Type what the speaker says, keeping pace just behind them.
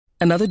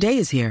Another day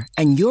is here,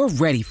 and you're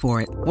ready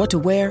for it. What to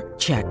wear?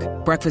 Check.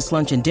 Breakfast,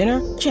 lunch, and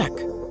dinner? Check.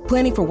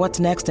 Planning for what's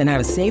next and how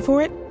to save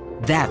for it?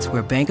 That's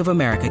where Bank of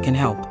America can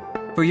help.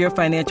 For your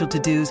financial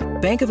to-dos,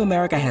 Bank of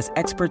America has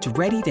experts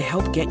ready to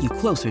help get you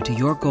closer to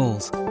your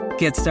goals.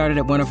 Get started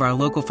at one of our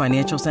local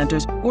financial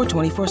centers or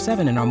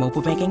 24/7 in our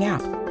mobile banking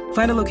app.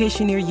 Find a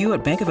location near you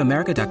at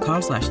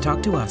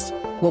bankofamerica.com/talktous.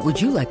 What would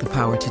you like the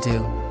power to do?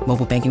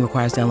 Mobile banking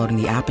requires downloading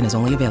the app and is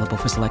only available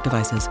for select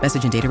devices.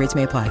 Message and data rates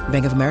may apply.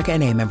 Bank of America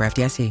N.A., member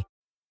FDIC.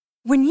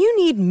 When you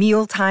need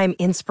mealtime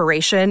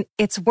inspiration,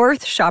 it's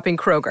worth shopping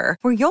Kroger,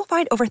 where you'll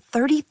find over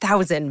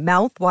 30,000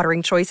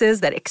 mouth-watering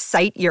choices that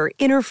excite your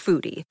inner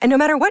foodie. And no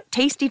matter what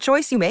tasty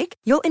choice you make,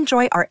 you'll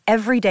enjoy our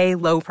everyday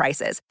low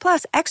prices,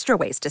 plus extra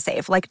ways to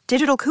save, like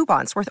digital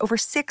coupons worth over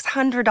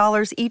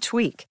 $600 each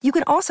week. You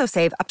can also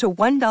save up to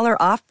 $1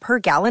 off per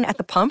gallon at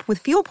the pump with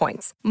fuel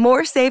points.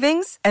 More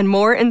savings and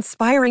more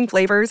inspiring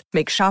flavors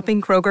make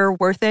shopping Kroger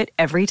worth it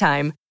every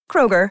time.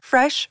 Kroger,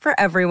 fresh for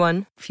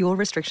everyone. Fuel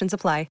restrictions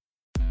apply.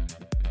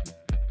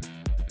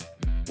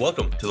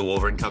 Welcome to the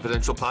Wolverine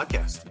Confidential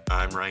Podcast.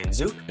 I'm Ryan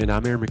Zook. And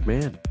I'm Aaron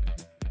McMahon.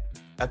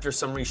 After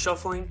some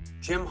reshuffling,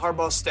 Jim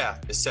Harbaugh's staff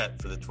is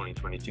set for the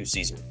 2022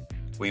 season.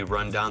 We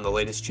run down the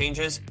latest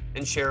changes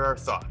and share our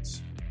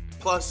thoughts,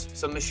 plus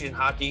some Michigan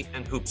hockey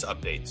and hoops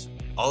updates,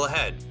 all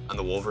ahead on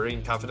the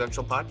Wolverine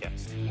Confidential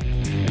Podcast.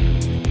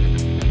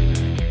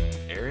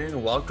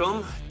 Aaron,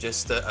 welcome.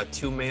 Just a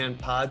two-man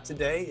pod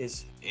today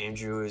as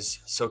Andrew is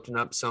soaking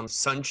up some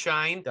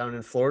sunshine down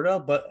in Florida.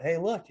 But hey,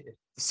 look,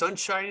 the sun's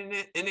shining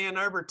in Ann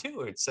Arbor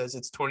too. It says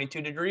it's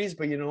 22 degrees,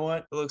 but you know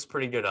what? It looks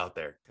pretty good out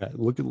there.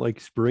 Looking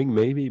like spring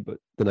maybe, but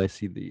then I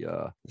see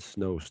the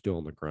snow still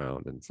on the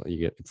ground, and so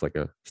it's like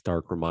a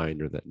stark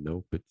reminder that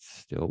nope, it's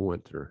still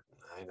winter.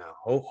 I know.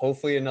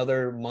 Hopefully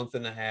another month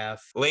and a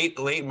half. Late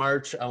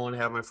March, I want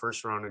to have my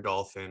first round of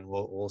golf in.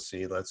 We'll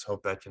see. Let's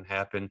hope that can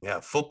happen. Yeah,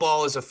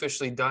 football is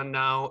officially done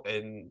now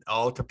in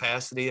all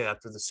capacity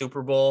after the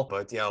Super Bowl.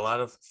 But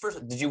yeah,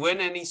 did you win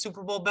any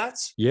Super Bowl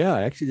bets? Yeah,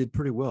 I actually did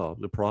pretty well. It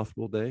was a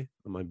profitable day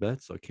on my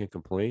bets, so I can't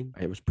complain.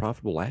 It was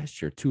profitable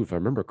last year too, if I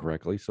remember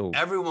correctly. So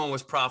everyone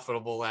was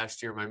profitable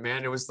last year, my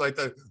man. It was like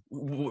the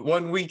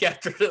 1 week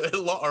after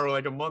or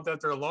like a month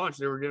after the launch,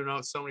 they were giving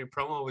out so many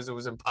promos, it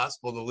was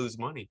impossible to lose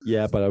money.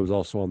 Yeah, but I was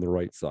also on the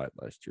right side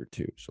last year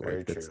too. So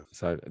very true.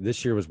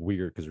 This year was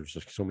weird because there was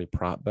just so many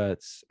prop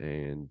bets,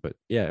 but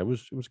yeah, it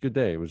was a good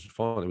day. It was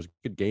fun. It was a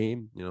good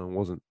game. You know, it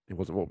wasn't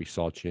what we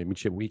saw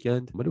championship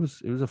weekend, but it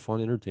was a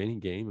fun, entertaining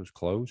game. It was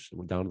close. It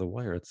went down to the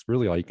wire. It's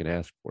really all you can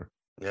ask for.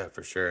 Yeah,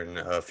 for sure. And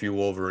a few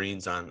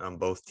Wolverines on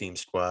both team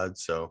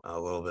squads. So a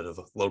little bit of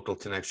a local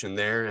connection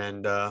there.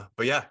 And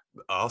but yeah,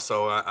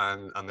 also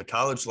on the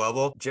college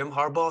level, Jim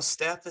Harbaugh's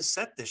staff is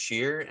set this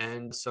year,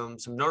 and some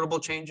notable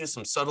changes,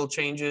 some subtle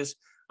changes.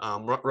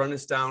 Run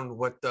us down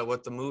what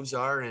the moves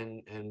are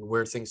and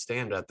where things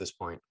stand at this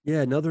point.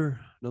 Yeah, another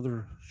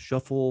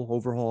shuffle,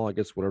 overhaul, I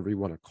guess, whatever you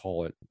want to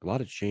call it. A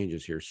lot of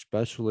changes here,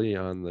 especially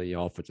on the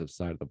offensive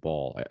side of the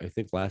ball. I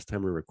think last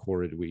time we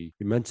recorded, we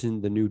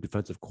mentioned the new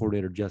defensive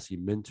coordinator, Jesse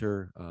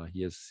Minter.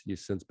 He has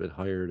since been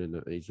hired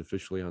and he's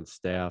officially on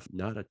staff.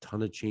 Not a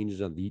ton of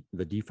changes on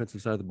the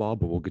defensive side of the ball,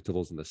 but we'll get to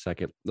those in a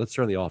second. Let's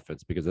start on the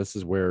offense because this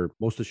is where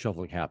most of the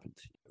shuffling happened.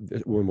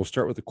 When we'll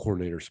start with the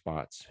coordinator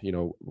spots. You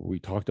know, we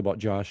talked about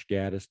Josh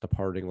Gaddis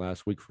departing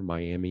last week from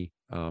Miami.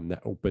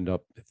 That opened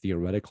up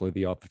theoretically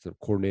the offensive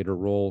coordinator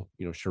role.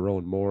 You know,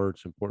 Sharon Moore,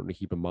 it's important to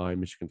keep in mind,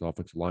 Michigan's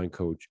offensive line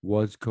coach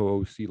was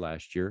co-OC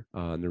last year.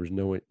 And there was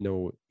no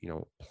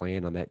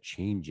plan on that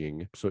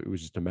changing. So it was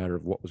just a matter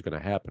of what was going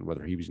to happen,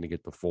 whether he was going to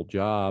get the full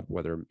job,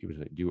 whether he was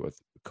going to do it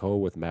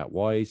with Matt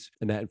Weiss.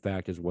 And that, in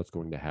fact, is what's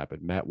going to happen.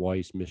 Matt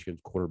Weiss, Michigan's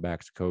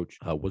quarterbacks coach,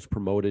 was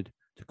promoted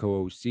to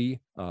co-OC.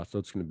 So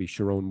it's going to be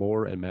Sharon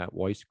Moore and Matt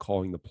Weiss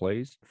calling the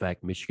plays. In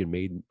fact,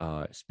 Michigan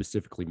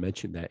specifically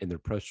mentioned that in their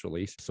press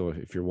release. So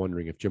if you're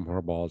wondering if Jim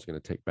Harbaugh is going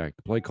to take back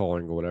the play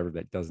calling or whatever,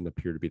 that doesn't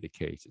appear to be the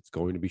case. It's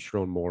going to be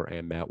Sharon Moore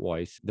and Matt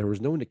Weiss. There was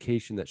no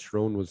indication that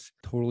Sharon was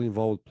totally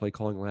involved with play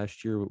calling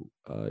last year.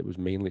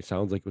 It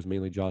sounds like it was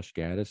mainly Josh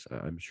Gaddis.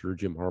 I'm sure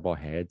Jim Harbaugh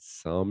had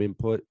some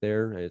input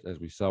there, as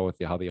we saw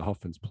with how the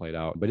offense played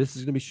out. But this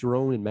is going to be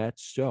Sharon and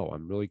Matt's show.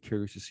 I'm really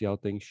curious to see how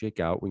things shake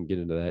out. We can get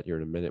into that here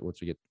in a minute once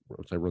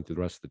I run through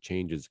the rest of the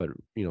changes. But,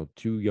 you know,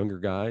 two younger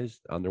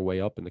guys on their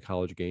way up in the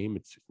college game.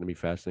 It's going to be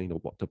fascinating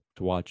to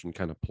watch and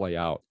kind of play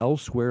out.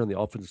 Elsewhere on the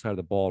offensive side of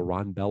the ball,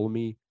 Ron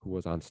Bellamy, who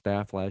was on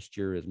staff last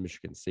year as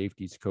Michigan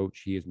safeties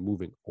coach, he is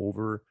moving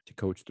over to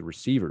coach the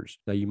receivers.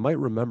 Now, you might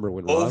remember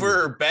when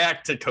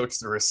back to coach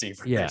the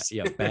receivers.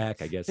 Yeah,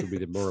 back, I guess would be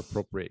the more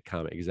appropriate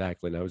comment.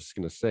 Exactly. And I was just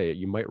going to say,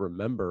 you might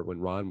remember when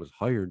Ron was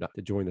hired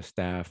to join the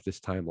staff this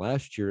time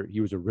last year, he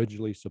was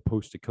originally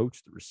supposed to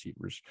coach the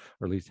receivers,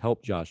 or at least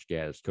help Josh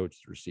Gaddis coach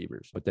the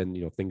receivers. But then,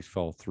 you know, things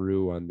fell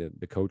through on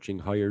the coaching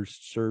hires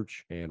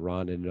search, and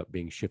Ron ended up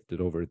being shifted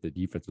over to the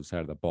defensive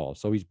side of the ball.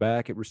 So he's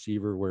back at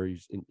receiver where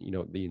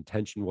the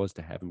intention was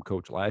to have him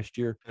coach last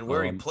year. And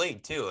where he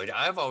played too. Like,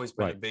 I've always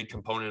been a big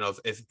component of,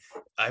 if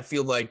I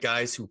feel like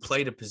guys who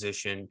played a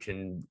position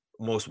can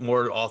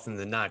more often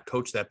than not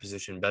coach that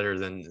position better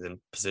than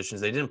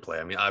positions they didn't play.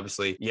 I mean,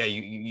 obviously, yeah,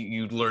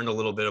 you learned a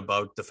little bit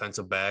about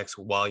defensive backs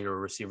while you're a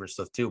receiver and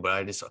stuff too, but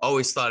I just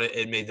always thought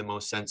it made the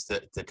most sense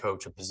to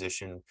coach a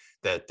position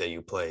that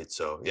you played.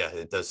 So yeah,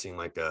 it does seem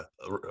like a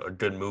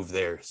good move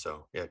there.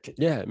 So yeah.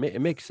 Yeah,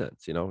 it makes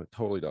sense. You know, it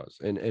totally does.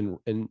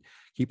 And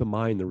keep in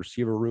mind the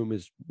receiver room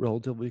is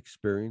relatively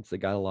experienced. They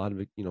got a lot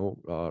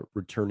of,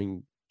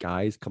 returning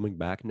guys coming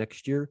back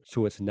next year.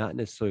 So it's not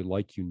necessarily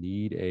like you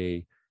need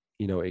a,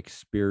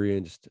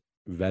 experienced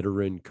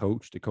veteran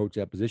coach to coach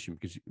that position,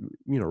 because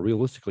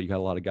realistically you got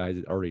a lot of guys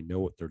that already know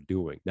what they're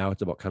doing. Now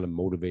it's about kind of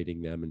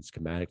motivating them and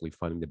schematically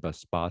finding the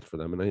best spots for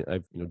them. And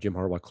I've Jim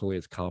Harbaugh clearly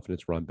has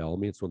confidence around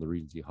Bellamy. It's one of the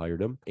reasons he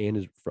hired him, and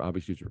is for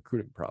obviously his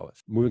recruiting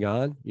prowess. Moving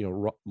on,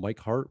 Mike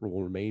Hart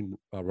will remain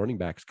running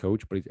backs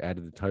coach, but he's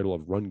added the title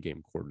of run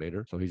game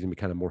coordinator, so he's gonna be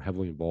kind of more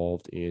heavily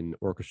involved in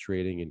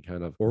orchestrating and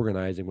kind of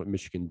organizing what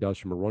Michigan does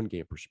from a run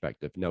game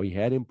perspective. Now he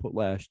had input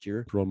last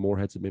year. Jerome Moore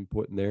had some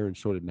input in there, and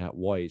so did Matt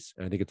Weiss.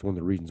 And I think it's one of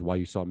the reasons why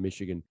you saw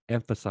Michigan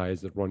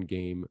emphasize the run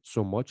game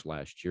so much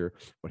last year.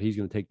 But he's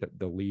going to take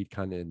the lead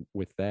kind of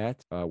with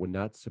that. Would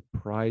not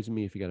surprise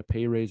me if he got a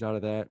pay raise out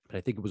of that. But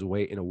I think it was a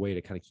way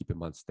to kind of keep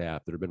him on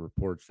staff. There have been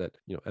reports that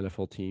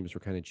NFL teams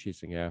were kind of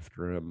chasing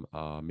after him.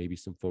 Maybe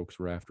some folks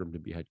were after him to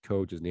be head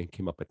coach. His name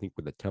came up, I think,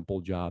 with a Temple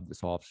job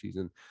this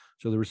offseason.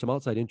 So there was some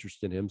outside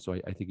interest in him. So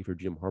I think if you're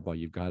Jim Harbaugh,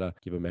 you've got to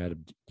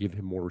give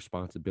him more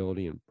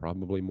responsibility and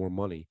probably more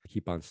money to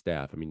keep on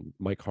staff. I mean,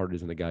 Mike Hart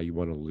isn't a guy you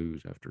want to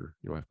lose after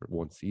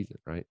one season,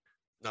 right?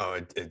 No,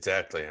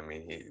 exactly. I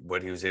mean,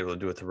 what he was able to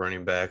do with the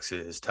running backs,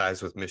 his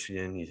ties with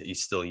Michigan,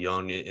 he's still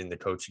young in the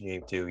coaching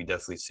game too. He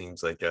definitely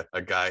seems like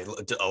a guy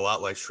a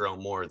lot like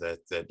Sherrone Moore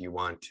that you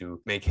want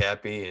to make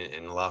happy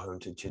and allow him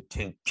to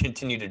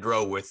continue to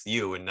grow with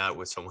you and not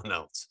with someone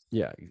else.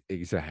 Yeah,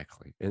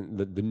 exactly. And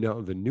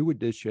the new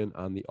addition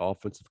on the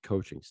offensive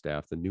coaching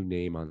staff, the new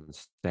name on the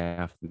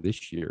staff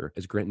this year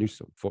is Grant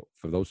Newsome. For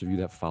those of you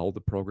that followed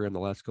the program the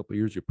last couple of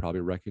years, you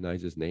probably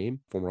recognize his name.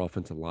 Former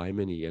offensive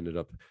lineman. He ended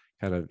up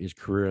his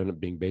career ended up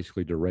being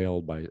basically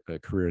derailed by a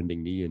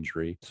career-ending knee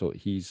injury. So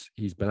he's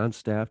been on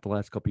staff the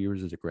last couple of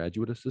years as a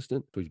graduate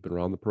assistant. So he's been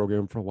around the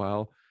program for a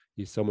while.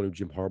 He's someone who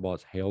Jim Harbaugh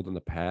has hailed in the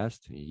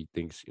past. He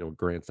thinks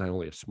Grant's not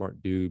only a smart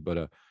dude, but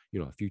a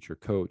future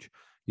coach.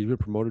 He's been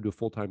promoted to a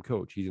full-time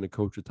coach. He's going to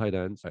coach the tight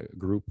ends, a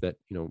group that,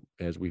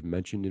 as we've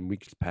mentioned in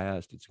weeks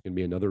past, it's going to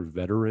be another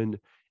veteran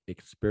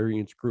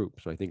experienced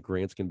group. So I think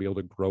Grant's going to be able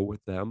to grow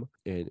with them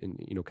and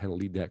kind of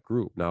lead that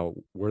group. Now,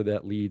 where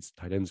that leads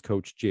tight ends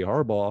coach Jay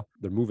Harbaugh,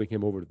 they're moving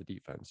him over to the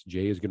defense.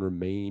 Jay is going to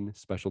remain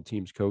special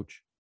teams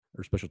coach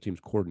or special teams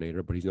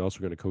coordinator, but he's also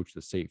going to coach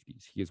the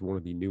safeties. He is one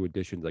of the new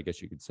additions, I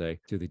guess you could say,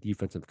 to the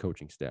defensive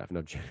coaching staff.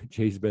 Now,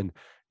 Jay's been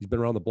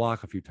around the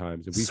block a few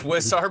times. And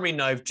Swiss Army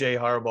knife Jay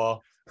Harbaugh.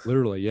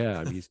 Literally, yeah.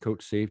 I mean, he's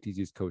coached safeties,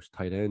 he's coached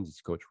tight ends,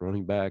 he's coached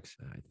running backs.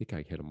 I think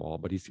I hit them all,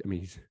 but he's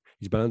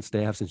been on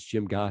staff since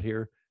Jim got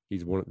here.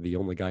 He's the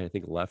only guy I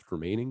think left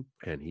remaining,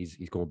 and he's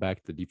going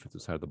back to the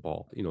defensive side of the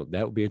ball.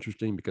 That would be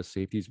interesting because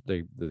safeties,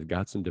 they've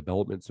got some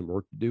development, some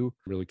work to do.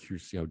 I'm really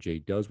curious to see how Jay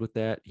does with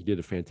that. He did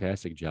a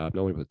fantastic job,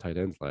 not only with the tight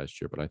ends last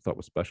year, but I thought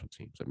with special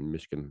teams. I mean,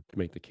 Michigan, to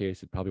make the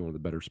case, it's probably one of the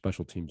better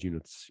special teams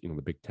units,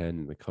 the Big Ten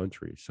in the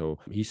country. So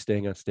he's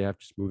staying on staff,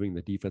 just moving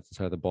the defensive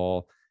side of the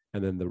ball.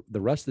 And then the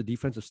rest of the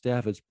defensive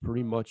staff is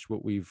pretty much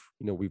what we've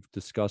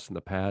discussed in the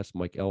past.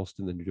 Mike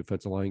Elston, the new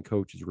defensive line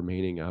coach, is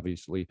remaining.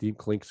 Obviously, Dean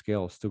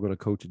Clinkscale is still going to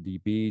coach the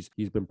DBs.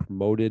 He's been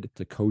promoted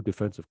to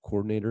co-defensive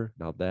coordinator.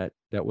 Now that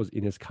was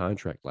in his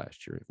contract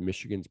last year. If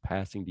Michigan's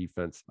passing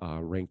defense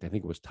ranked, I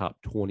think it was top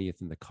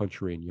 20th in the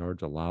country in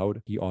yards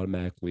allowed, he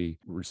automatically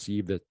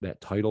received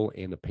that title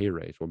and a pay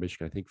raise. Well,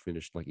 Michigan, I think,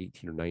 finished like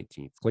 18 or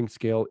 19th.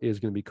 Clinkscale is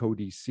going to be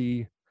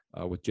co-DC.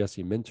 With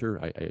Jesse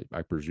Minter,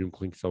 I presume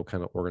Clinkscale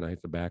kind of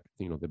organized the back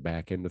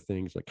end of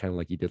things,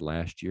 like he did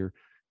last year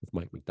with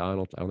Mike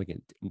McDonald. I don't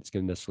think it's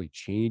going to necessarily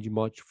change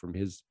much from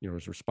his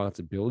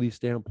responsibility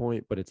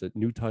standpoint, but it's a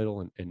new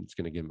title and it's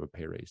going to give him a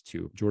pay raise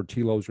too. George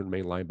Tilo's your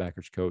main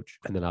linebackers coach,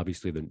 and then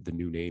obviously the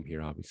new name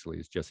here obviously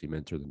is Jesse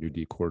Minter, the new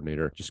D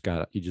coordinator.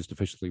 He just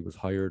officially was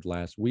hired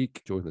last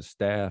week, joined the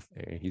staff,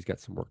 and he's got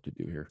some work to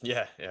do here.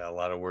 Yeah, a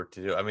lot of work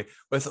to do. I mean,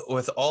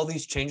 with all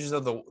these changes,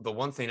 of the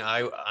one thing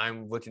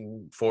I'm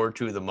looking forward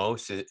to the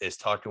most is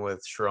talking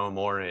with Sherrone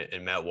Moore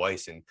and Matt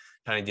Weiss and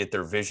kind of get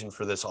their vision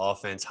for this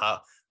offense.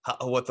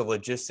 What the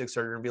logistics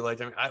are going to be like.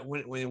 I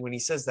mean, when he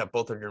says that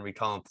both are going to be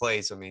calling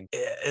plays, I mean,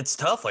 it's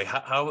tough. Like,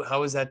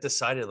 how is that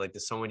decided? Like,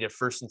 does someone get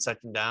first and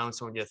second down?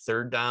 Someone get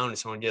third down? Does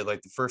someone get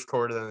like the first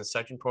quarter, then the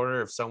second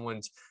quarter? If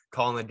someone's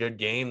calling a good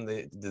game,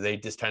 do they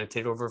just kind of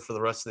take over for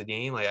the rest of the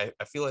game? Like,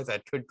 I feel like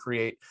that could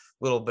create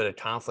a little bit of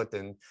conflict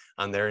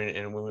on there.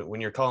 And when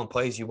you're calling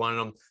plays, you want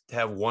them to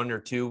have one or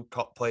two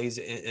plays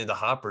in the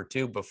hopper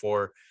too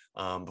before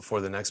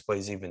the next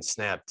plays even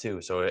snap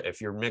too. So if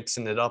you're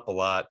mixing it up a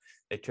lot,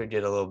 it could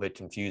get a little bit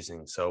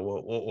confusing.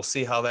 So we'll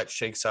see how that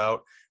shakes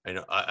out. I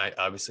know I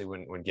obviously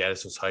when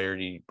Gaddis was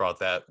hired, he brought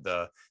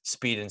the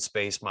speed and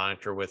space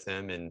monitor with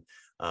him, and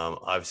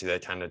obviously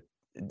that kind of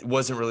it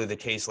wasn't really the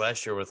case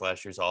last year with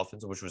last year's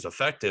offense, which was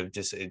effective.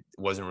 Just it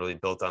wasn't really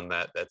built on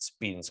that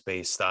speed and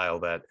space style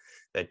that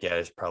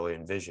Gaddis probably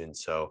envisioned.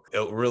 So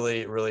it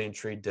really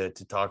intrigued to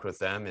talk with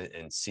them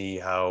and see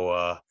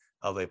how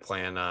they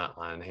plan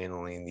on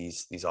handling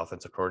these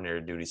offensive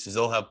coordinator duties, because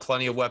they'll have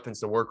plenty of weapons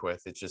to work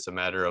with. It's just a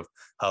matter of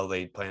how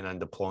they plan on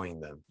deploying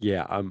them.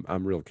 Yeah,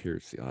 I'm real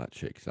curious to see how that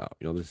shakes out.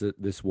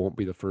 This won't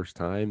be the first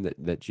time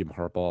that Jim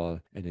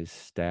Harbaugh and his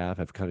staff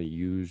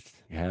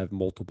have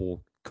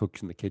multiple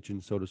cooks in the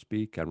kitchen, so to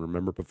speak. I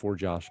remember before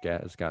Josh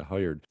Gattis got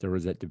hired, there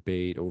was that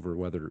debate over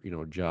whether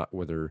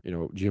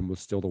Jim was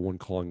still the one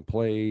calling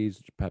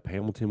plays. Pep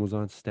Hamilton was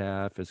on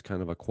staff as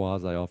kind of a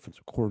quasi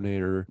offensive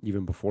coordinator.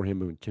 Even before him,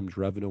 when Tim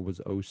Drevno was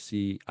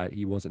OC,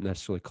 he wasn't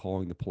necessarily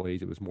calling the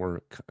plays. It was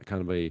more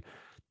kind of a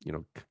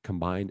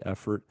combined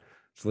effort.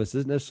 So this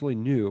isn't necessarily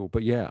new,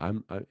 but yeah,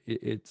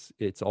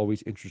 it's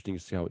always interesting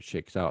to see how it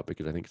shakes out,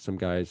 because I think some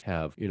guys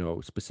have,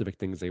 specific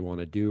things they want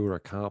to do or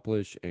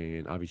accomplish.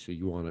 And obviously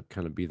you want to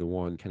kind of be the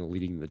one kind of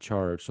leading the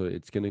charge. So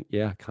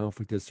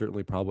conflict is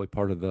certainly probably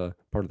part of the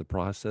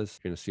process.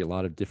 You're going to see a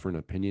lot of different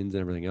opinions and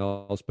everything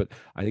else. But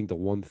I think the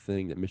one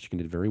thing that Michigan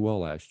did very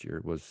well last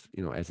year was,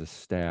 as a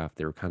staff,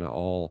 they were kind of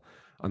all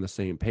on the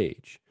same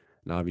page.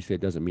 Now, obviously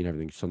it doesn't mean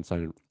everything's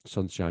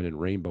sunshine and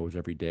rainbows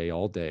every day,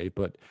 all day,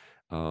 but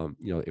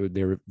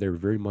they're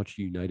very much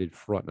a united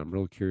front, and I'm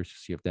really curious to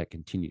see if that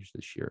continues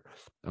this year.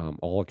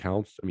 All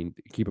accounts, I mean,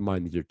 keep in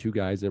mind these are two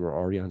guys that were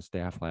already on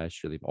staff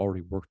last year. They've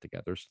already worked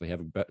together, so they have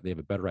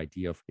a better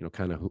idea of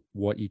kind of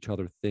what each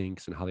other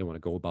thinks and how they want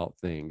to go about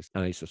things.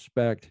 And I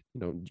suspect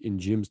in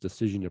Jim's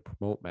decision to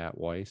promote Matt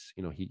Weiss,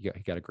 he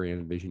got a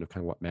grand vision of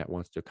kind of what Matt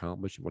wants to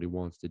accomplish and what he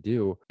wants to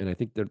do. And I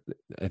think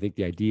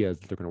the idea is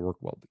that they're going to work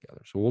well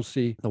together. So we'll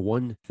see. The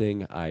one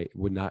thing I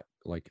would not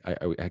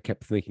I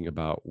kept thinking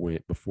about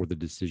before the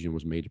decision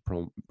was made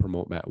to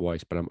promote Matt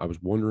Weiss, but I was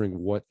wondering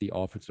what the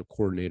offensive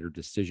coordinator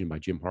decision by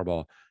Jim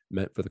Harbaugh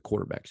meant for the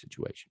quarterback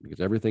situation, because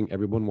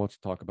everyone wants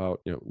to talk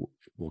about,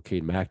 will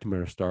Cade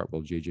McNamara start?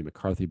 Will JJ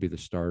McCarthy be the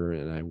starter?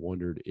 And I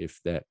wondered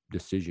if that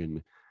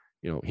decision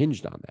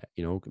hinged on that.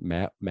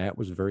 Matt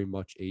was very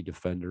much a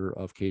defender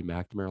of Cade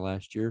McNamara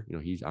last year.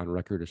 He's on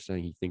record as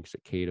saying he thinks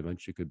that Cade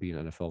eventually could be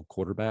an NFL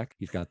quarterback.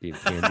 He's got the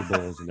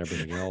intangibles and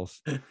everything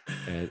else.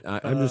 And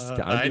I'm just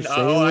saying.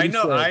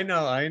 I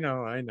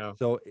know.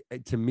 So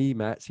to me,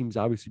 Matt seems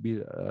obviously to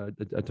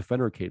be a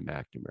defender of Cade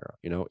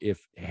McNamara.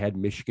 If had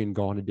Michigan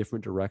gone a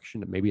different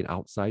direction, maybe an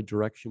outside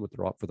direction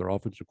for their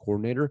offensive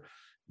coordinator,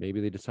 maybe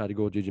they decide to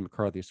go with JJ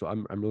McCarthy. So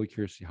I'm really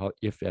curious to see how,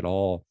 if at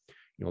all,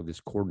 this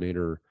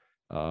coordinator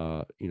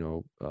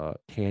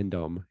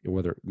tandem,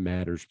 whether it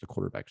matters to the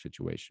quarterback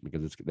situation,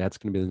 because that's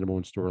going to be the number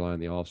one storyline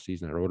in the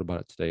offseason. I wrote about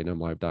it today at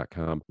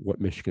MLive.com,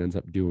 what Michigan ends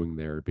up doing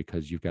there,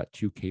 because you've got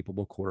two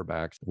capable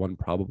quarterbacks, one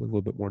probably a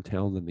little bit more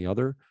talented than the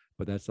other,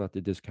 but that's not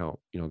to discount,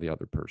 the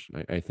other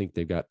person. I think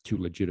they've got two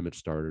legitimate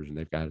starters and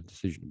they've got a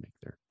decision to make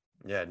there.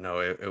 Yeah, no,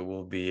 it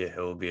will be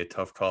a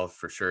tough call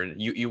for sure.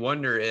 And you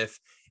wonder if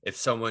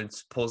someone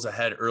pulls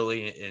ahead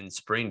early in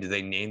spring, do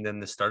they name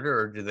them the starter,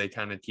 or do they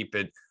kind of keep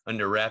it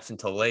under wraps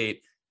until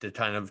late to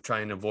kind of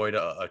try and avoid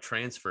a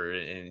transfer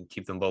and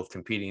keep them both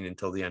competing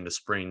until the end of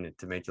spring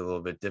to make it a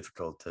little bit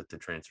difficult to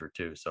transfer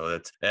too. So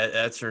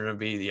that's going to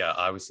be,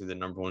 obviously the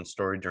number one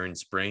story during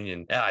spring.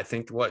 And I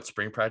think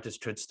spring practice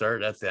could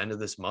start at the end of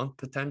this month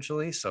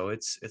potentially. So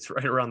it's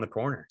right around the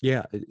corner.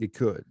 Yeah, it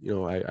could.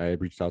 I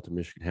reached out to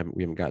Michigan.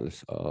 We haven't gotten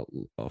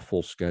a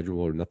full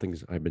schedule, or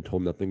I've been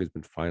told nothing has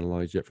been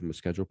finalized yet from a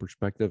schedule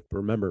perspective. But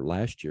remember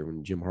last year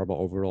when Jim Harbaugh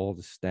overhauled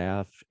the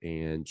staff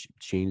and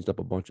changed up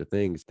a bunch of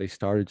things, they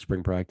started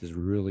spring practice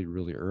really,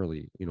 really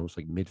early. It's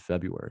like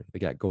mid-February. They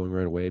got going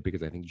right away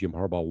because I think Jim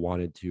Harbaugh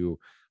wanted to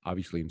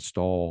obviously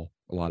install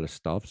a lot of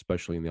stuff,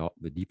 especially in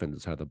the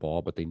defensive side of the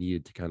ball, but they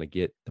needed to kind of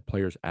get the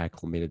players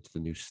acclimated to the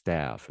new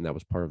staff. And that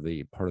was part of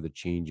the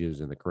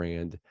changes in the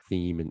grand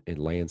theme and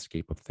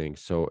landscape of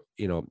things. So,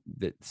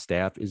 the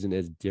staff isn't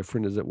as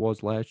different as it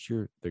was last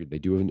year. They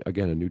do,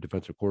 again, a new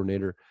defensive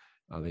coordinator.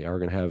 They are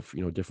going to have,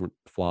 different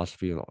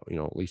philosophy and,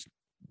 at least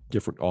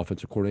different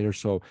offensive coordinators.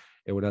 So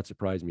it would not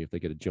surprise me if they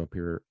get a jump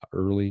here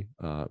early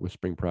with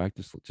spring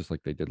practice, just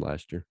like they did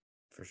last year.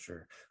 For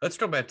sure. Let's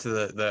go back to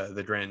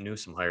the Grant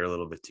Newsome hire a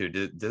little bit too.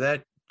 Did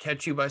that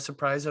catch you by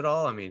surprise at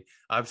all? I mean,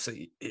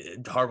 obviously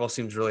Harbaugh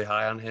seems really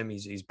high on him.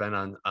 He's been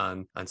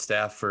on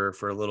staff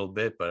for a little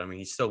bit, but I mean,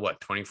 he's still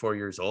 24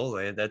 years old.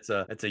 That's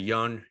a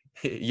young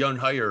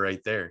hire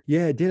right there.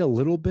 Yeah, it did a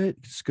little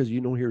bit just because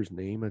hear his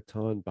name a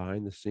ton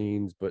behind the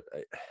scenes, but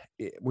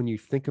when you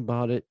think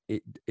about it,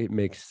 it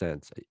makes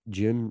sense.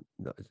 Jim,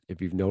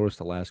 if you've noticed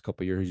the last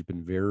couple of years, he's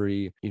been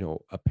very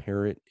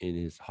apparent in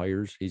his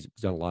hires. He's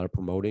done a lot of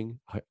promoting,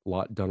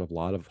 done a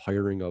lot of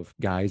hiring of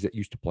guys that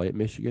used to play at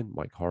Michigan,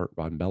 Mike Hart,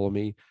 Ron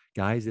Bellamy,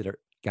 guys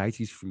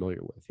he's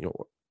familiar with.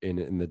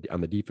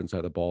 on the defense side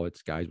of the ball,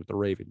 it's guys with the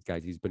Ravens,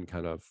 guys he's been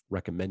kind of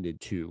recommended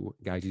to,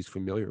 guys he's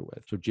familiar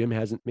with. So Jim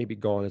hasn't maybe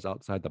gone as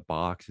outside the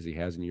box as he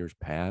has in years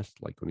past,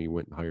 like when he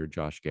went and hired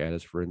Josh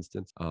Gaddis, for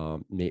instance.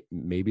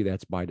 Maybe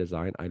that's by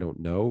design. I don't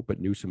know, but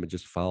Newsome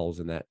just follows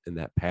in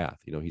that path.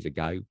 He's a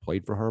guy who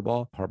played for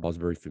Harbaugh. Harbaugh's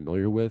very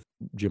familiar with.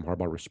 Jim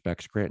Harbaugh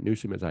respects Grant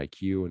Newsome, his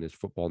IQ and his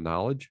football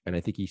knowledge, and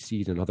I think he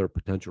sees another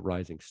potential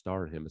rising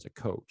star in him as a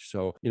coach.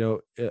 So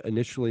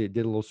initially it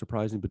did a little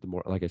surprising, but the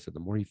more, like I said, the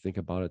more you think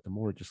about it, the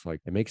more just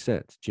like it makes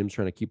sense. Jim's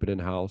trying to keep it in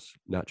house,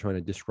 not trying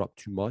to disrupt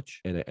too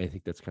much, and I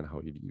think that's kind of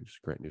how you'd use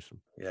Grant Newsome.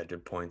 Yeah,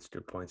 good points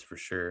for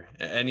sure.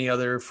 Any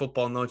other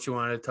football notes you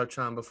wanted to touch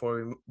on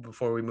before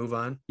we move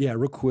on? Yeah,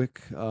 real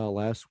quick.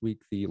 Last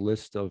week, the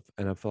list of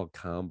NFL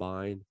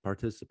Combine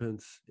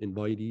participants,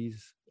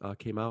 invitees,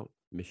 came out.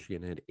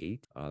 Michigan had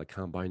 8. The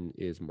combine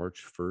is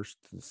March 1st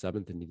to the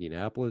 7th in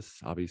Indianapolis.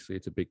 Obviously,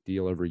 it's a big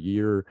deal every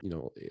year.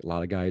 A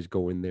lot of guys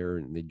go in there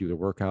and they do the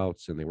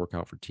workouts and they work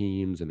out for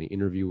teams and they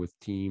interview with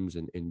teams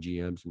and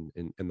GMs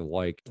and the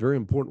like. It's a very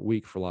important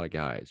week for a lot of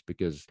guys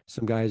because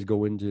some guys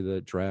go into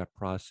the draft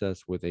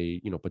process with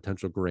a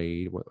potential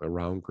grade, a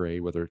round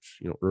grade, whether it's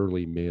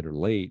early, mid, or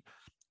late.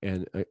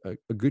 And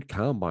a good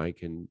combine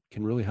can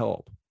really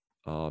help.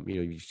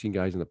 You've seen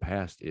guys in the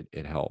past,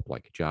 it helped,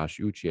 like Josh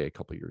Uche a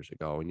couple of years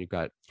ago. And you've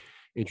got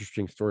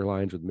interesting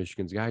storylines with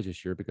Michigan's guys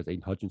this year because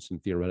Aiden Hutchinson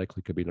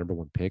theoretically could be number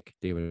 1 pick.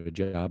 David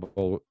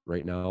Ojabo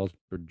right now is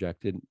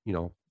projected,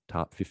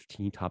 top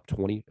 15, top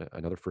 20,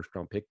 another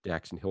first-round pick.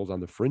 Jackson Hill's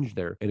on the fringe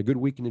there. And a good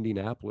week in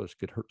Indianapolis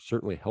could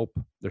certainly help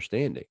their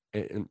standing.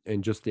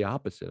 And just the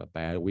opposite, a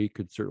bad week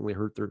could certainly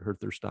hurt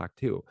their stock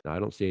too. Now, I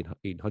don't see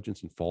Aiden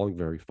Hutchinson falling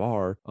very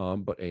far,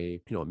 but a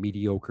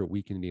mediocre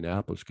week in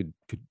Indianapolis could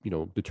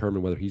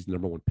determine whether he's the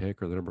number 1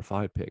 pick or the number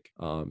 5 pick.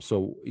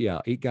 So yeah,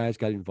 8 guys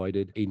got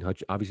invited. Aiden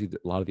Hutchinson, obviously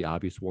a lot of the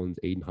obvious ones: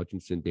 Aiden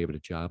Hutchinson,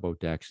 David Ojabo,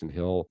 Jackson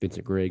Hill,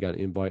 Vincent Gray got an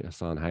invite,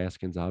 Hassan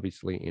Haskins,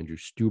 obviously, Andrew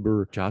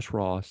Stuber, Josh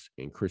Ross,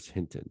 and Chris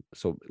Hinton.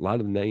 So a lot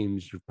of the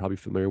names you're probably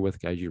familiar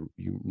with, guys you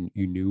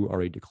knew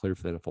already declared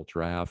for the NFL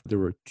draft. There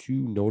were 2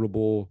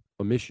 notable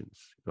omissions.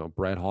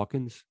 Brad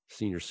Hawkins,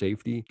 senior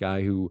safety,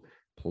 guy who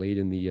played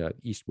in the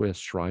East-West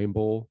Shrine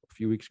Bowl a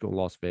few weeks ago in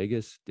Las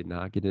Vegas, did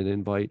not get an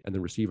invite. And the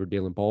receiver,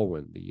 Dalen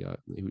Baldwin,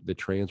 the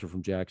transfer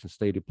from Jackson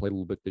State, who played a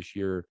little bit this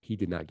year, he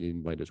did not get an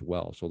invite as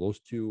well. So those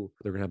 2,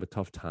 they're going to have a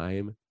tough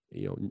time.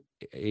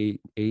 A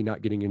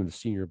not getting into the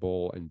Senior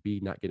Bowl and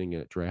B not getting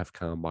a draft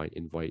combine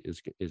invite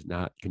is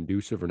not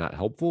conducive or not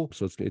helpful.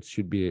 So it's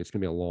going to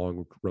be a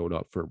long road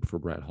up for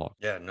Brad Hawkins.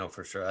 Yeah, no,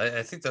 for sure.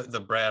 I think the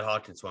Brad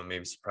Hawkins one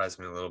maybe surprised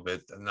me a little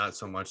bit. Not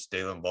so much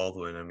Dalen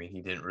Baldwin. I mean,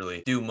 he didn't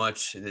really do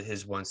much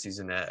his one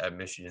season at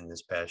Michigan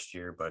this past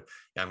year, but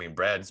I mean,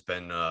 Brad's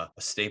been a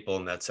staple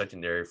in that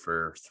secondary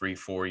for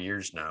 3-4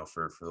 years now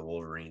for the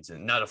Wolverines,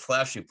 and not a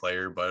flashy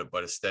player,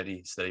 but a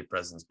steady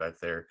presence back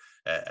there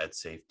at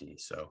safety.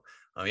 So.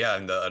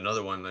 And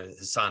another one,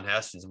 Hassan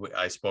Haskins,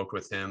 I spoke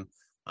with him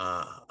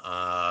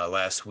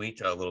last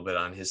week a little bit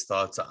on his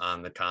thoughts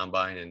on the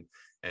combine,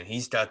 and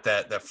he's got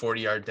that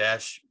 40-yard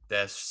dash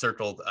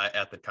circled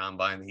at the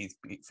combine. He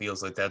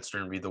feels like that's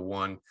going to be the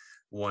one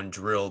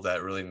drill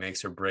that really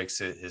makes or breaks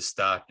his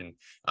stock. And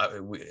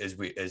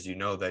as you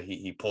know, that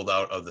he pulled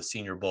out of the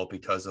Senior Bowl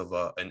because of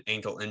an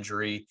ankle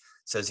injury.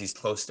 Says he's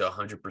close to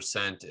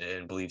 100%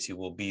 and believes he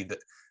will be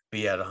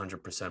at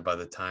 100% by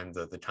the time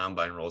the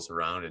combine rolls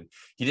around. And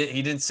he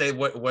didn't say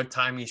what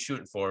time he's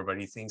shooting for, but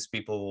he thinks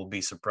people will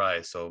be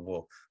surprised.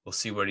 So we'll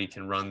see what he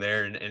can run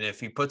there. And if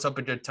he puts up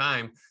a good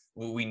time,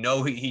 we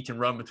know he can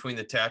run between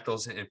the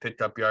tackles and pick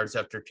up yards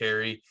after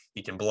carry.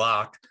 He can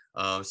block.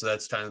 So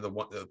that's kind of the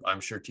one that I'm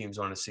sure teams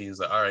want to see is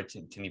like, all right,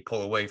 can he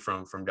pull away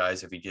from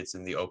guys if he gets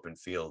in the open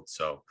field?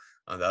 So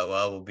that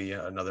will be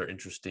another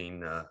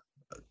interesting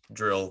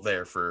drill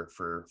there for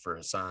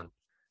Hassan.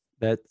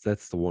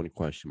 That's the one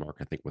question mark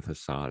I think with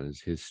Hassan is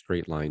his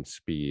straight line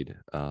speed.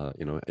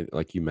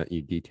 Like you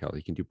detailed,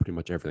 he can do pretty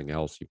much everything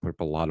else. He put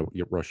up a lot of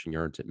rushing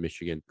yards at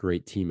Michigan.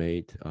 Great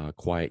teammate,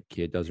 quiet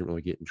kid, doesn't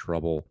really get in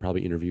trouble.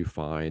 Probably interview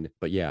fine,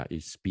 but yeah,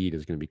 his speed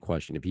is going to be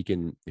questioned.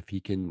 If he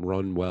can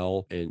run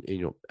well and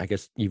I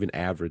guess even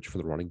average for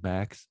the running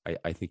backs,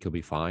 I think he'll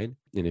be fine.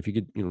 And if he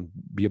could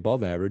be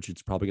above average,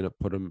 it's probably going to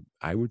put him,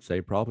 I would say,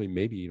 probably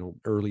maybe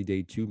early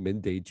day 2,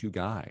 mid day 2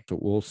 guy. So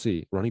we'll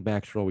see. Running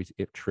backs are always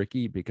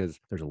tricky because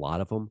there's a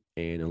lot of them,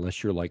 and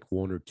unless you're like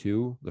 1 or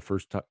 2, the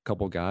first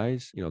couple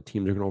guys,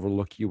 teams are going to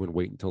overlook you and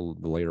wait until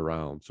the later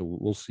round. So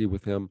we'll see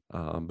with him.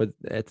 But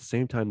at the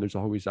same time, there's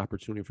always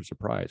opportunity for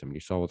surprise. I mean,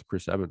 you saw with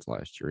Chris Evans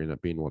last year, he ended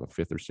up being a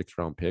 5th or 6th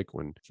round pick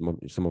when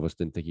some of us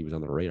didn't think he was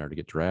on the radar to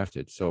get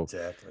drafted. So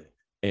exactly.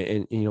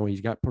 And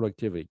he's got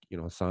productivity.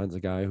 Hassan's a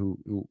guy who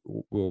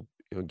will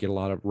get a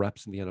lot of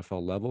reps in the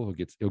NFL level.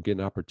 He'll get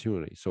an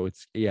opportunity. So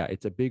it's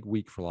a big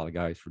week for a lot of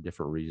guys for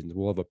different reasons.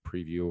 We'll have a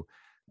preview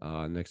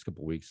next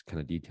couple of weeks,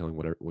 kind of detailing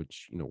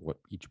what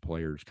each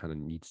player's kind of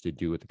needs to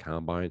do at the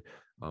combine.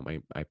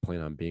 I plan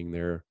on being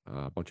there.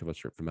 A bunch of us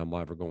from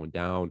MLive are going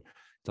down.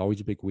 It's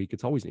always a big week.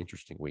 It's always an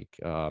interesting week.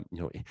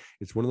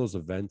 It's one of those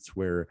events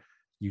where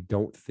you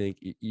don't think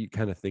you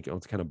kind of think, oh,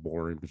 it's kind of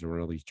boring because we're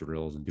on all these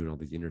drills and doing all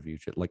these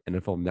interviews. Like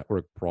NFL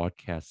Network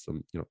broadcasts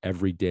them,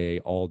 every day,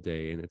 all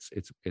day, and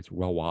it's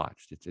well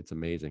watched. It's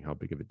amazing how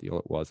big of a deal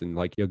it was. And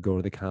like, you'll go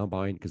to the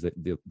combine because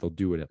they'll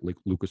do it at like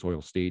Lucas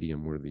Oil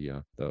Stadium where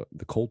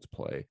the Colts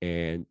play,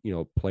 and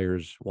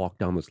players walk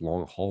down this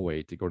long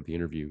hallway to go to the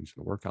interviews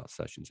and the workout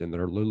sessions, and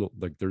there are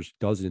there's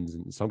dozens,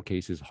 in some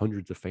cases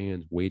hundreds of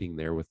fans waiting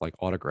there with like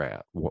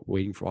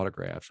waiting for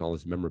autographs, all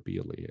this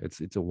memorabilia.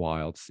 It's a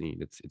wild scene.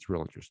 It's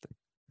real interesting.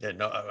 Yeah,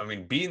 no, I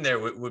mean, being there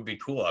would be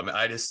cool. I mean,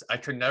 I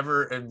could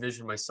never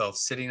envision myself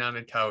sitting on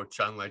a couch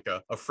on like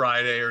a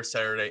Friday or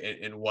Saturday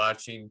and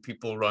watching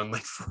people run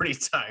like 40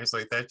 times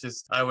like that.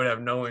 I would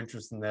have no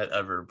interest in that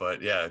ever.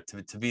 But yeah,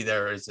 to be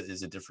there is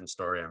a different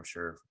story, I'm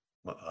sure.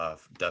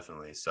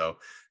 Definitely. So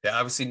yeah,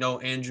 obviously no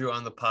Andrew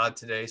on the pod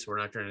today, so we're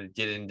not going to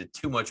get into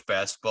too much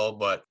basketball,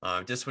 but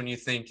just when you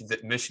think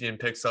that Michigan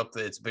picks up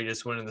its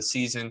biggest win of the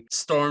season,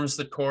 storms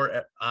the court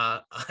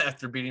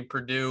after beating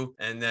Purdue,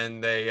 and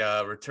then they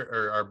return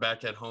or are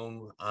back at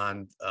home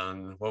on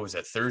what was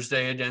that,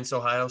 Thursday against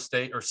Ohio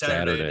State, or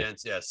Saturday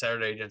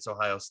against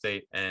Ohio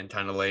State, and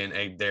kind of lay an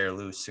egg there,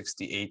 lose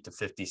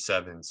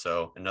 68-57.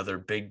 So another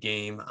big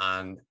game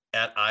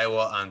at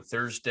Iowa on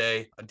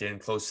Thursday, getting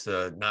close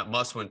to not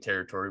must-win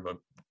territory, but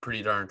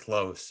pretty darn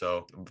close.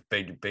 So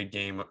big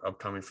game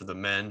upcoming for the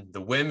men. The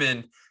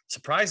women,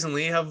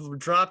 surprisingly, have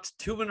dropped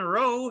 2 in a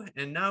row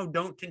and now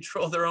don't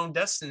control their own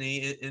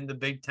destiny in the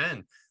Big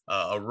Ten.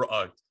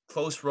 A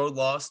close road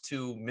loss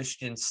to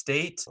Michigan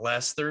State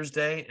last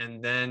Thursday,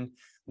 and then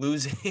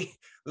losing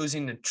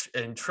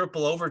in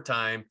triple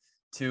overtime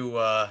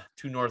to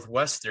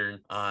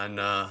Northwestern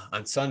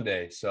on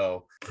Sunday.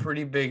 So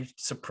pretty big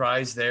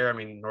surprise there. I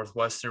mean,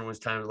 Northwestern was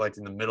kind of like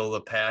in the middle of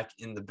the pack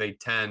in the Big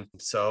Ten.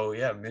 So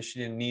yeah,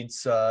 Michigan needs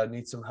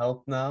some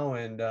help now,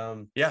 and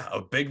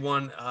a big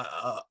one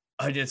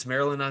against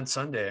Maryland on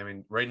Sunday. I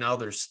mean, right now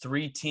there's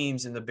 3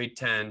 teams in the Big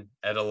Ten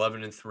at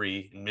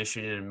 11-3, and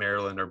Michigan and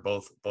Maryland are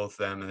both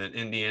them, and then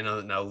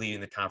Indiana now leading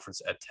the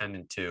conference at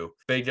 10-2.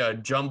 Big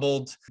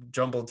jumbled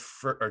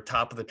or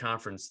top of the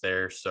conference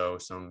there. So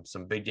some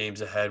big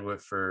games ahead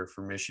for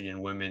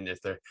Michigan women if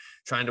they're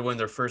trying to win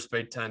their first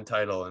Big Ten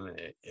title, and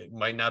it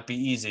might not be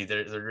easy.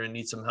 They're going to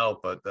need some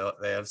help, but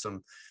they have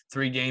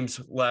 3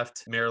 games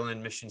left: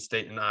 Maryland, Michigan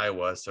State, and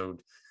Iowa. So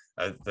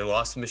they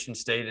lost to Michigan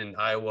State, and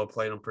Iowa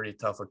played them pretty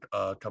tough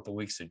a couple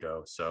weeks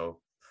ago. So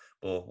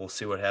we'll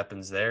see what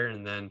happens there.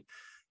 And then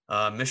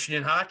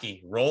Michigan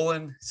hockey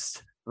rolling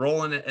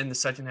in the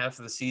second half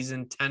of the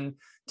season,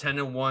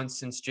 10-1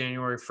 since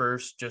January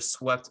 1st, just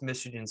swept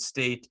Michigan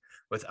State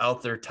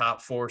without their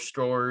top 4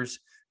 scorers,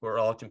 who are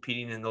all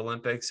competing in the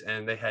Olympics,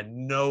 and they had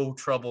no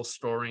trouble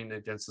scoring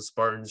against the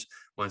Spartans.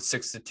 Won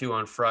 6-2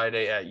 on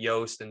Friday at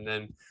Yost, and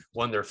then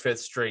won their 5th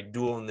straight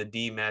duel in the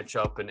D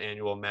matchup, an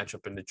annual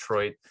matchup in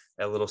Detroit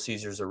at Little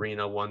Caesars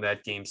Arena. Won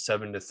that game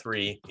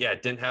 7-3. Yeah,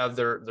 didn't have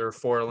their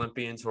 4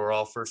 Olympians who are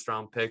all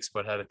first-round picks,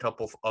 but had a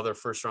couple other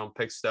first-round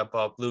picks step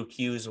up. Luke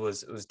Hughes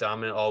was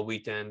dominant all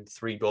weekend,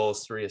 3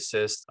 goals, 3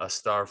 assists, a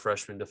star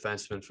freshman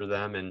defenseman for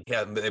them. And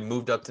yeah, they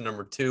moved up to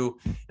number 2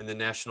 in the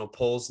national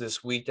polls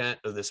this week,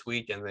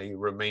 and they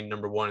remain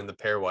number 1 in the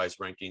pairwise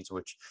rankings,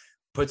 which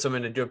puts them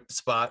in a good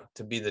spot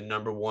to be the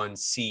number 1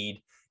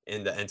 seed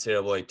in the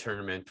NCAA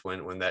tournament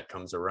when that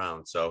comes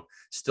around. So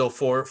still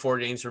four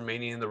games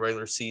remaining in the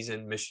regular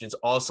season. Michigan's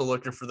also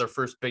looking for their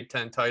first Big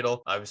Ten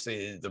title.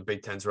 Obviously, the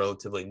Big Ten's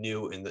relatively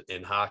new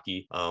in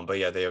hockey, but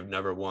yeah, they have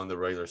never won the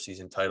regular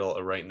season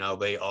title. Right now,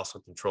 they also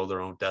control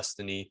their own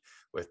destiny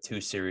with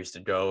 2 series to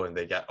go, and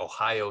they got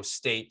Ohio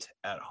State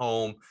at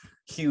home.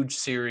 Huge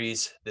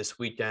series this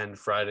weekend,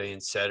 Friday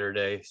and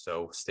Saturday.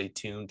 So stay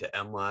tuned to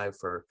MLive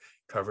for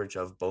coverage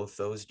of both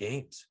those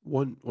games.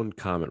 One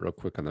comment real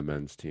quick on the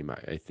men's team.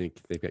 I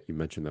think you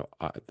mentioned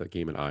the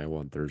game in Iowa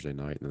on Thursday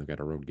night, and then they've got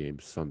a road game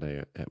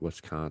Sunday at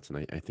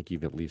Wisconsin. I think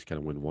you've at least got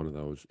to win one of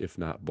those, if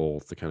not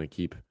both, to kind of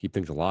keep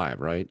things alive,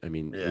 right? I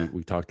mean, yeah.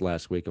 we talked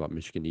last week about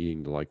Michigan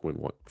needing to like win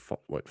what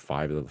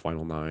 5 of the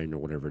final 9 or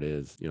whatever it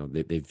is.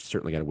 They've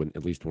certainly got to win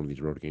at least one of these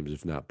road games,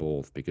 if not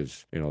both,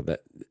 because that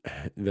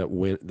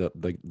win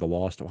the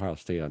loss to Ohio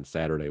State on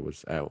Saturday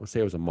was, I would say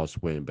it was a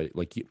must win, but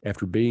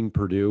after beating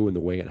Purdue and the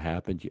way it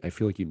happened, I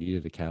feel like you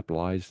needed to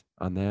capitalize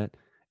on that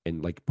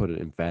and like put an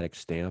emphatic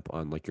stamp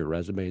on like your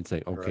resume and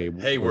say, okay,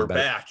 right. Hey, we're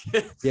back.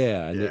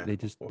 Yeah. And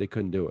yeah. They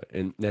couldn't do it.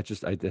 And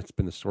that's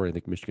been the story. I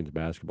think Michigan's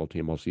basketball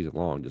team all season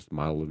long, just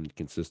model of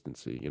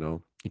inconsistency,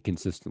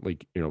 consistently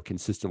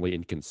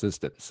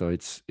inconsistent. So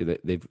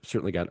they've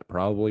certainly got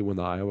probably win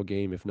the Iowa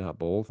game, if not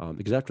both.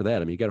 Because after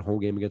that, I mean, you got a home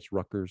game against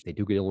Rutgers. They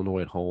do get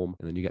Illinois at home,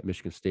 and then you got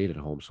Michigan State at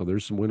home. So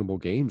there's some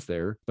winnable games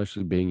there,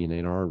 especially being in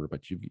Ann Arbor.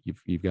 But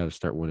you've got to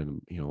start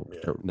winning.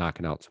 Start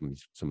knocking out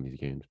some of these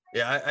games.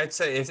 Yeah, I'd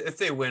say if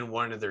they win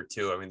one of their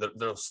 2, I mean,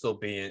 they'll still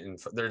be in.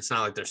 It's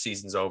not like their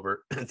season's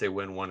over if they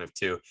win one of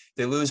 2.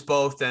 They lose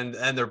both, and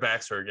their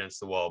backs are against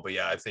the wall. But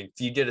yeah, I think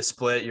if you did a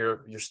split, you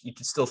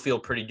can still feel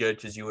pretty good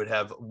because you would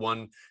have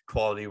one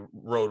quality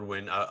road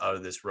win out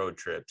of this road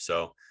trip.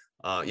 So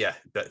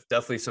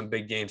definitely some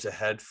big games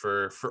ahead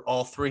for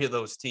all three of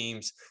those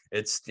teams.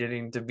 It's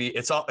getting to be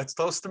it's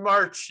close to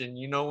March, and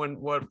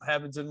what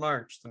happens in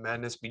March, the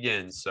madness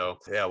begins. So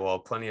yeah, well,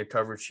 plenty of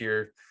coverage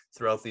here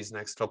throughout these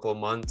next couple of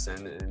months,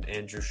 and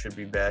Andrew should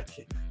be back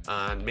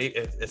on,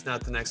 if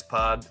not the next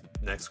pod,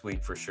 next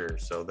week for sure.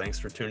 So thanks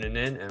for tuning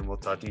in, and we'll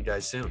talk to you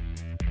guys soon.